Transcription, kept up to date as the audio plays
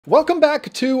Welcome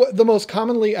back to the most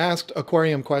commonly asked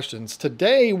aquarium questions.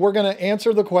 Today, we're going to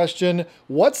answer the question,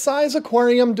 what size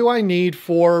aquarium do I need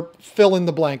for fill in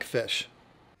the blank fish?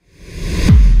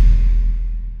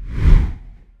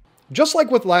 Just like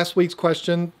with last week's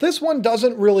question, this one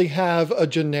doesn't really have a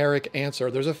generic answer.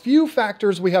 There's a few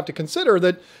factors we have to consider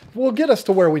that will get us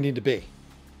to where we need to be.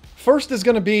 First is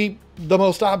going to be the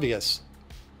most obvious.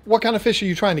 What kind of fish are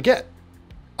you trying to get?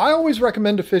 I always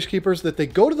recommend to fish keepers that they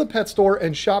go to the pet store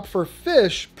and shop for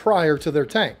fish prior to their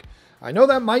tank. I know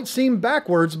that might seem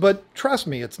backwards, but trust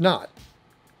me, it's not.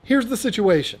 Here's the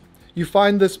situation. You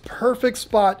find this perfect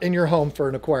spot in your home for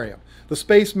an aquarium. The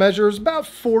space measures about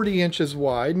 40 inches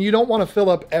wide, and you don't want to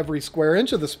fill up every square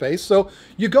inch of the space, so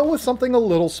you go with something a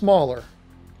little smaller.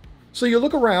 So you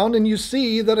look around and you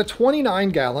see that a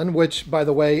 29-gallon, which by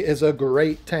the way is a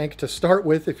great tank to start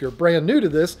with if you're brand new to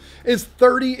this, is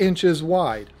 30 inches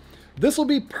wide. This will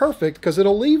be perfect because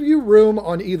it'll leave you room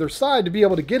on either side to be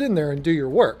able to get in there and do your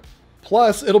work.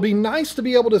 Plus, it'll be nice to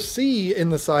be able to see in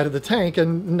the side of the tank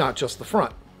and not just the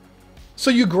front. So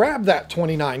you grab that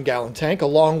 29-gallon tank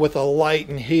along with a light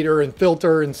and heater and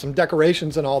filter and some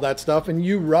decorations and all that stuff, and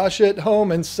you rush it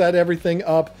home and set everything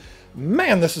up.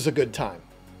 Man, this is a good time.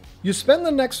 You spend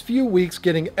the next few weeks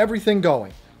getting everything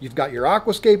going. You've got your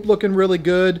aquascape looking really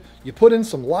good, you put in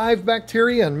some live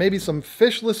bacteria and maybe some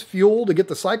fishless fuel to get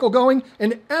the cycle going,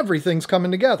 and everything's coming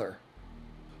together.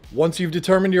 Once you've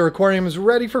determined your aquarium is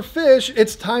ready for fish,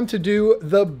 it's time to do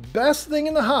the best thing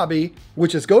in the hobby,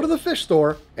 which is go to the fish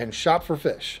store and shop for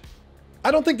fish. I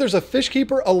don't think there's a fish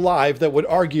keeper alive that would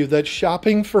argue that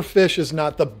shopping for fish is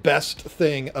not the best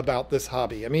thing about this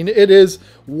hobby. I mean, it is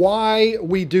why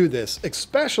we do this,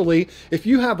 especially if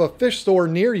you have a fish store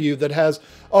near you that has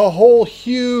a whole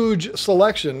huge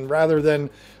selection rather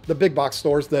than the big box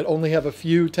stores that only have a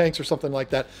few tanks or something like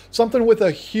that. Something with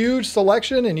a huge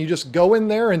selection and you just go in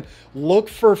there and look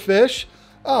for fish.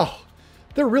 Oh,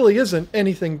 there really isn't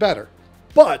anything better.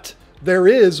 But there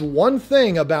is one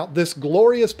thing about this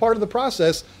glorious part of the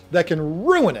process that can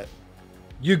ruin it.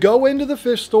 You go into the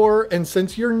fish store, and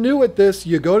since you're new at this,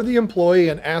 you go to the employee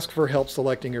and ask for help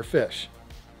selecting your fish.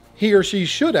 He or she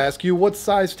should ask you what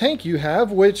size tank you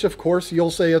have, which of course you'll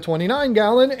say a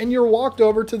 29-gallon, and you're walked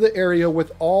over to the area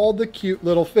with all the cute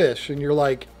little fish, and you're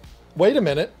like, wait a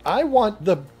minute, I want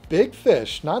the big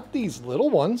fish, not these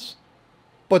little ones.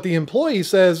 But the employee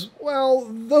says, well,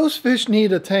 those fish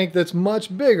need a tank that's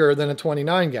much bigger than a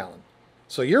 29-gallon.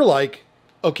 So you're like,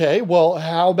 okay, well,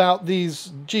 how about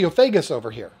these geophagus over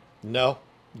here? No,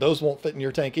 those won't fit in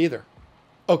your tank either.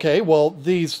 Okay, well,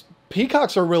 these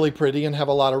peacocks are really pretty and have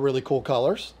a lot of really cool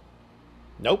colors.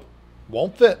 Nope,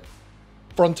 won't fit.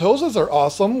 Frontosas are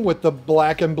awesome with the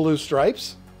black and blue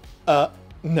stripes.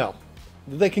 No,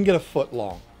 they can get a foot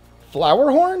long.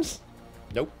 Flower horns?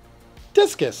 Nope.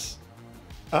 Discus?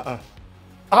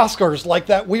 Oscars like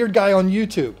that weird guy on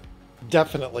YouTube?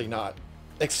 Definitely not.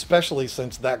 Especially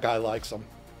since that guy likes them.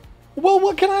 Well,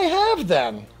 what can I have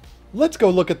then? Let's go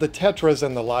look at the tetras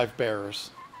and the live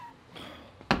bearers.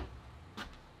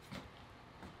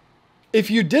 If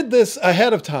you did this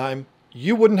ahead of time,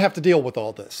 you wouldn't have to deal with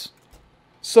all this.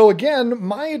 So again,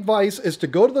 my advice is to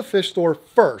go to the fish store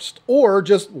first, or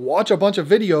just watch a bunch of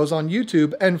videos on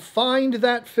YouTube and find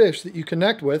that fish that you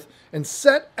connect with and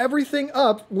set everything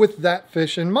up with that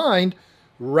fish in mind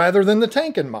rather than the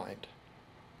tank in mind.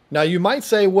 Now you might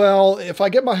say, well, if I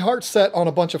get my heart set on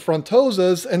a bunch of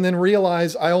frontosas and then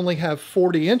realize I only have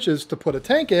 40 inches to put a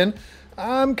tank in,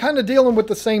 I'm kind of dealing with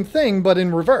the same thing but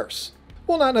in reverse.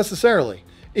 Well, not necessarily.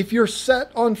 If you're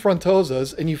set on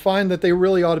frontosas and you find that they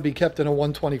really ought to be kept in a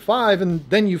 125 and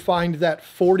then you find that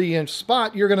 40-inch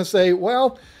spot, you're going to say,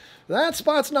 well, that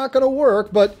spot's not going to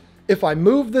work, but if I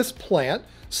move this plant,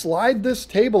 slide this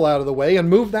table out of the way, and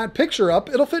move that picture up,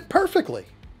 it'll fit perfectly.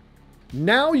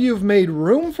 Now you've made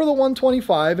room for the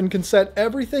 125 and can set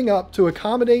everything up to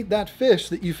accommodate that fish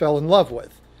that you fell in love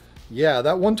with. Yeah,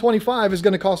 that 125 is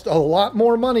going to cost a lot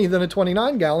more money than a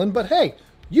 29-gallon, but hey,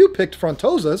 you picked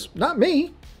frontosas, not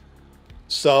me.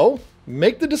 So,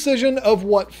 make the decision of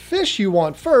what fish you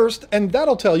want first, and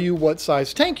that'll tell you what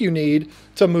size tank you need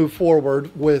to move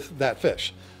forward with that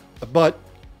fish. But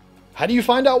how do you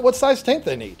find out what size tank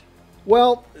they need?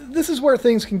 Well, this is where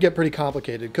things can get pretty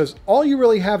complicated because all you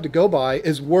really have to go by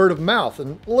is word of mouth,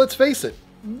 and let's face it,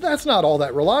 that's not all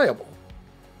that reliable.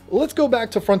 Let's go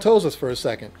back to frontosas for a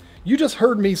second. You just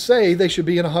heard me say they should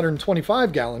be in a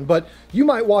 125-gallon, but you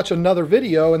might watch another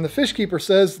video and the fish keeper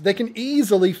says they can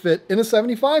easily fit in a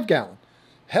 75-gallon.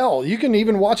 Hell, you can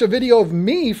even watch a video of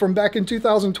me from back in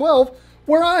 2012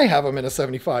 where I have them in a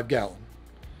 75-gallon.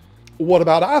 What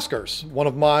about Oscars? One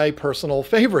of my personal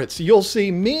favorites. You'll see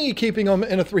me keeping them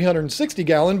in a 360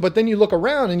 gallon, but then you look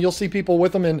around and you'll see people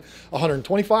with them in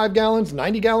 125 gallons,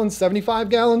 90 gallons, 75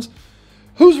 gallons.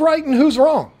 Who's right and who's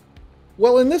wrong?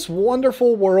 Well, in this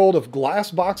wonderful world of glass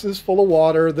boxes full of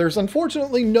water, there's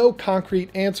unfortunately no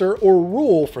concrete answer or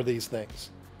rule for these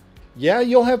things. Yeah,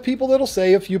 you'll have people that'll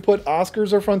say if you put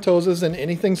Oscars or Frontosas in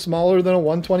anything smaller than a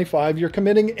 125, you're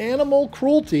committing animal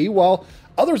cruelty, while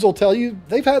others will tell you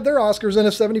they've had their Oscars in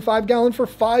a 75 gallon for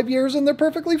 5 years and they're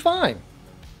perfectly fine.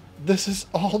 This is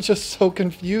all just so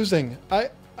confusing.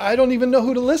 I don't even know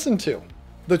who to listen to.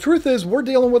 The truth is, we're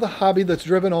dealing with a hobby that's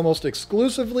driven almost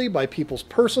exclusively by people's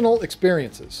personal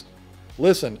experiences.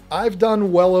 Listen, I've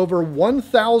done well over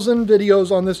 1,000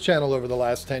 videos on this channel over the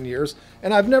last 10 years,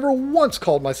 and I've never once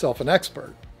called myself an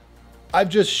expert. I've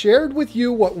just shared with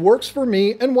you what works for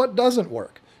me and what doesn't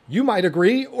work. You might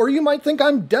agree, or you might think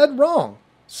I'm dead wrong.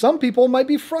 Some people might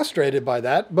be frustrated by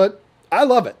that, but I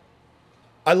love it.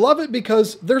 I love it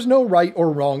because there's no right or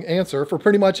wrong answer for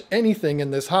pretty much anything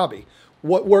in this hobby.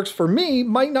 What works for me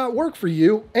might not work for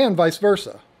you, and vice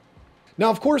versa. Now,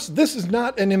 of course, this is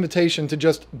not an invitation to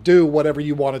just do whatever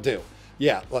you want to do.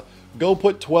 Yeah, go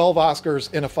put 12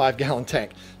 Oscars in a 5-gallon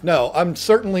tank. No, I'm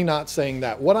certainly not saying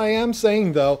that. What I am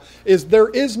saying, though, is there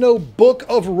is no book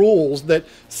of rules that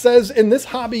says in this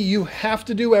hobby you have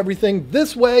to do everything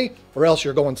this way or else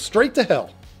you're going straight to hell.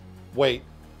 Wait,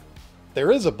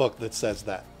 there is a book that says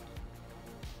that.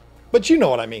 But you know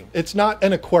what I mean. It's not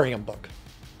an aquarium book.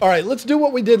 All right, let's do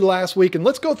what we did last week and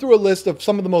let's go through a list of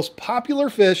some of the most popular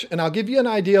fish and I'll give you an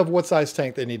idea of what size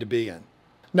tank they need to be in.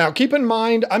 Now, keep in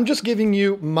mind, I'm just giving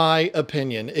you my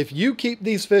opinion. If you keep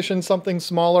these fish in something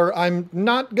smaller, I'm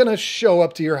not gonna show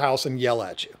up to your house and yell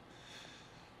at you.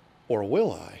 Or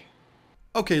will I?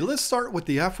 Okay, let's start with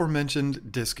the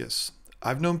aforementioned discus.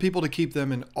 I've known people to keep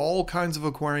them in all kinds of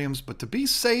aquariums, but to be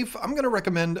safe, I'm gonna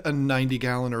recommend a 90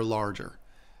 gallon or larger.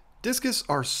 Discus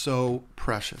are so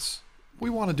precious. We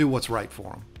want to do what's right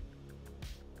for them.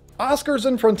 Oscars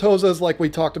and Frontosas, like we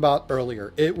talked about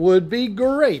earlier, it would be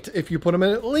great if you put them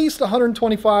in at least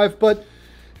 125, but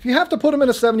if you have to put them in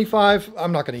a 75,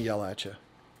 I'm not going to yell at you.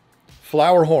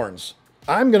 Flower horns.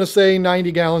 I'm going to say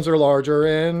 90 gallons or larger,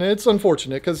 and it's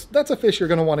unfortunate because that's a fish you're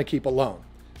going to want to keep alone.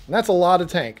 And that's a lot of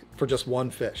tank for just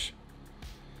one fish.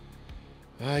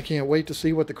 I can't wait to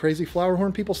see what the crazy flower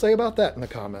horn people say about that in the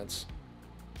comments.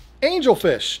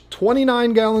 Angelfish,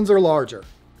 29 gallons or larger.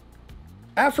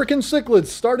 African cichlids,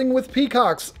 starting with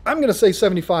peacocks, I'm going to say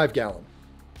 75 gallon.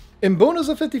 Imbuna's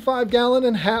a 55 gallon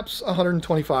and haps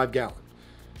 125 gallon.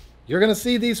 You're going to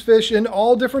see these fish in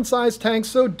all different size tanks,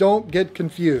 so don't get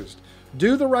confused.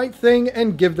 Do the right thing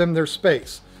and give them their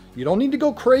space. You don't need to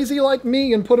go crazy like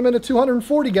me and put them in a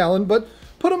 240 gallon, but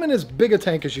put them in as big a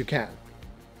tank as you can.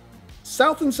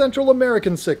 South and Central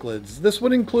American cichlids. This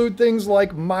would include things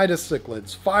like Midas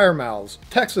cichlids, firemouths,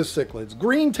 Texas cichlids,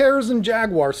 green terrors, and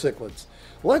jaguar cichlids.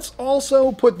 Let's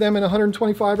also put them in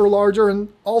 125 or larger, and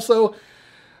also,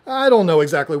 I don't know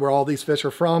exactly where all these fish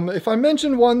are from. If I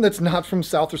mention one that's not from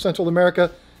South or Central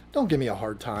America, don't give me a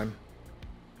hard time.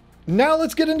 Now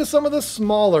let's get into some of the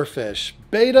smaller fish.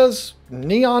 Betas,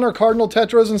 neon or cardinal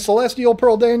tetras, and celestial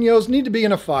pearl danios need to be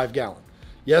in a 5 gallon.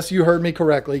 Yes, you heard me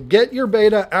correctly. Get your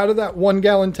beta out of that 1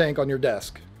 gallon tank on your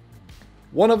desk.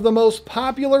 One of the most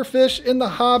popular fish in the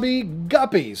hobby,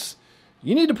 guppies.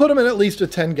 You need to put them in at least a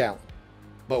 10 gallon.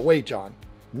 But wait, John.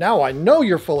 Now I know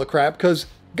you're full of crap because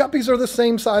guppies are the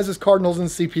same size as cardinals and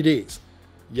CPDs.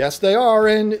 Yes, they are,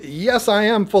 and yes, I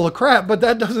am full of crap, but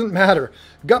that doesn't matter.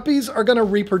 Guppies are going to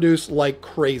reproduce like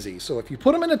crazy, so if you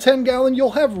put them in a 10 gallon,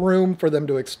 you'll have room for them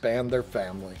to expand their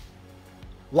family.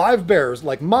 Live bears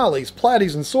like mollies,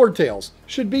 platies, and swordtails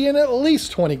should be in at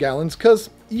least 20 gallons because,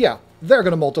 yeah, they're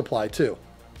going to multiply too.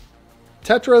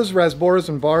 Tetras, rasboras,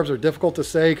 and barbs are difficult to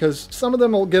say because some of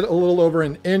them will get a little over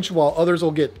an inch while others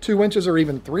will get 2 inches or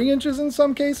even 3 inches in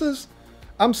some cases.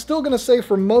 I'm still going to say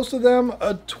for most of them,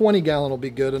 a 20 gallon will be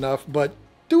good enough, but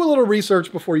do a little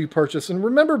research before you purchase and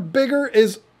remember bigger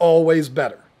is always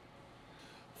better.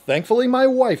 Thankfully, my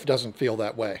wife doesn't feel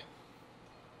that way.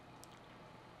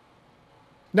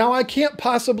 Now, I can't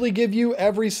possibly give you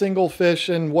every single fish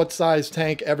and what size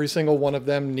tank every single one of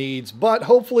them needs, but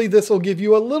hopefully this will give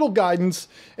you a little guidance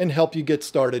and help you get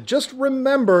started. Just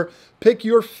remember, pick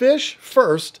your fish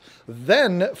first,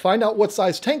 then find out what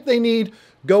size tank they need,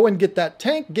 go and get that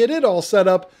tank, get it all set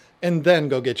up, and then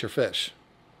go get your fish.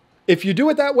 If you do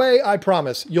it that way, I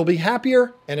promise you'll be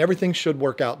happier and everything should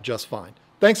work out just fine.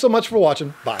 Thanks so much for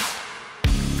watching. Bye.